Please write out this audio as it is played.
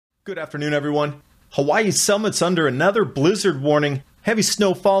Good afternoon, everyone. Hawaii summits under another blizzard warning. Heavy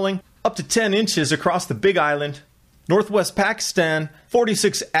snow falling, up to 10 inches across the Big Island. Northwest Pakistan,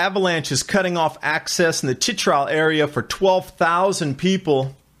 46 avalanches cutting off access in the Chitral area for 12,000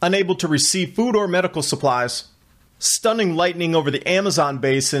 people unable to receive food or medical supplies. Stunning lightning over the Amazon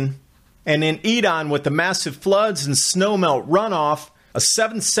basin. And in Iran, with the massive floods and snowmelt runoff, a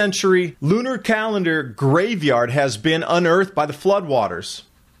 7th century lunar calendar graveyard has been unearthed by the floodwaters.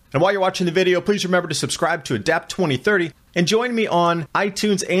 And while you're watching the video, please remember to subscribe to Adapt 2030 and join me on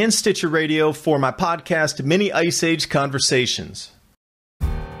iTunes and Stitcher Radio for my podcast, Mini Ice Age Conversations.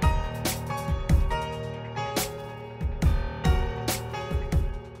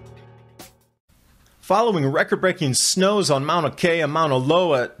 Following record-breaking snows on Mauna Kea and Mauna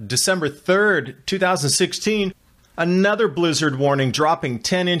Loa, December 3rd, 2016, another blizzard warning dropping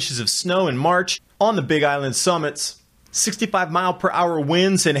 10 inches of snow in March on the Big Island summits. 65-mile-per-hour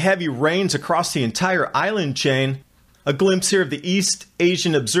winds and heavy rains across the entire island chain. A glimpse here of the East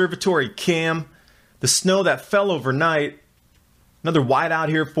Asian Observatory cam. The snow that fell overnight. Another whiteout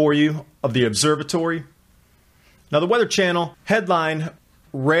here for you of the observatory. Now the Weather Channel headline,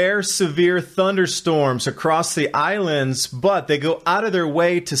 rare severe thunderstorms across the islands, but they go out of their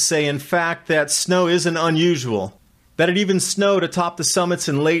way to say, in fact, that snow isn't unusual. That it even snowed atop the summits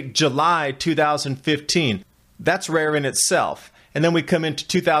in late July 2015. That's rare in itself. And then we come into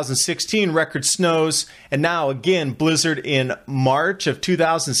 2016, record snows, and now again, blizzard in March of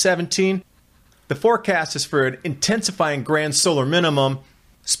 2017. The forecast is for an intensifying grand solar minimum.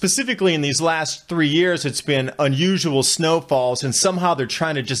 Specifically in these last 3 years, it's been unusual snowfalls, and somehow they're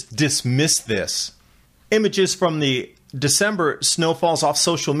trying to just dismiss this. Images from the December snowfalls off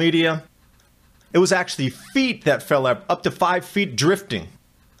social media. It was actually feet that fell up to 5 feet drifting.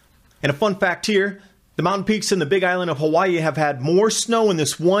 And a fun fact here, the mountain peaks in the Big Island of Hawaii have had more snow in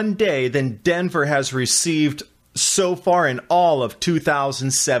this one day than Denver has received so far in all of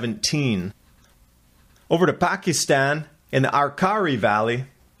 2017. Over to Pakistan, in the Arkari Valley,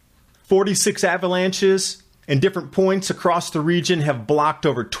 46 avalanches in different points across the region have blocked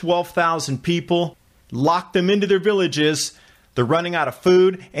over 12,000 people, locked them into their villages. They're running out of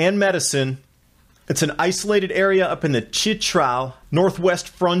food and medicine. It's an isolated area up in the Chitral, Northwest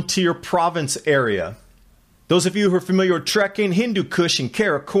Frontier Province area. Those of you who are familiar with trekking, Hindu Kush and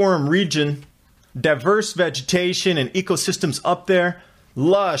Karakoram region, diverse vegetation and ecosystems up there,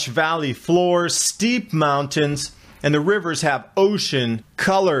 lush valley floors, steep mountains, and the rivers have ocean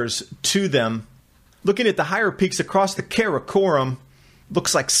colors to them. Looking at the higher peaks across the Karakoram,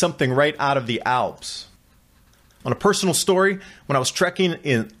 looks like something right out of the Alps. On a personal story, when I was trekking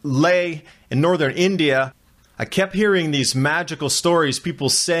in Leh in northern India, I kept hearing these magical stories, people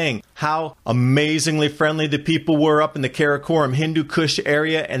saying how amazingly friendly the people were up in the Karakoram Hindu Kush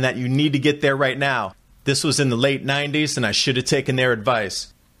area and that you need to get there right now. This was in the late 90s and I should have taken their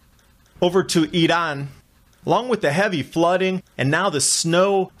advice. Over to Iran, along with the heavy flooding and now the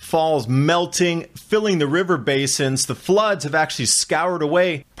snow falls melting, filling the river basins, the floods have actually scoured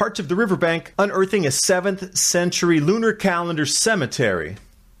away parts of the riverbank, unearthing a 7th century lunar calendar cemetery.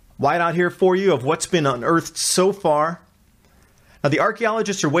 Whiteout here for you of what's been unearthed so far. Now the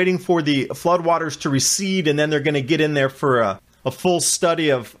archaeologists are waiting for the floodwaters to recede and then they're going to get in there for a full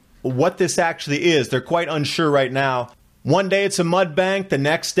study of what this actually is. They're quite unsure right now. One day it's a mud bank, the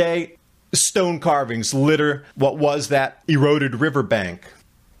next day stone carvings litter what was that eroded riverbank.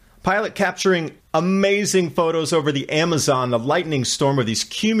 Pilot capturing amazing photos over the Amazon, the lightning storm of these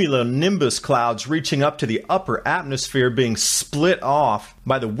cumulonimbus clouds reaching up to the upper atmosphere being split off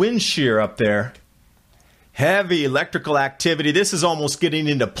by the wind shear up there. Heavy electrical activity. This is almost getting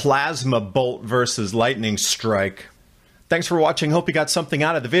into plasma bolt versus lightning strike. Thanks for watching. Hope you got something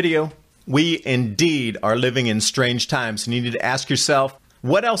out of the video. We indeed are living in strange times, and you need to ask yourself,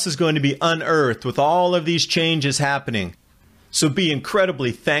 what else is going to be unearthed with all of these changes happening? So be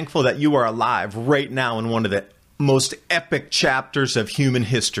incredibly thankful that you are alive right now in one of the most epic chapters of human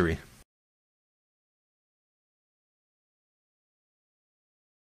history.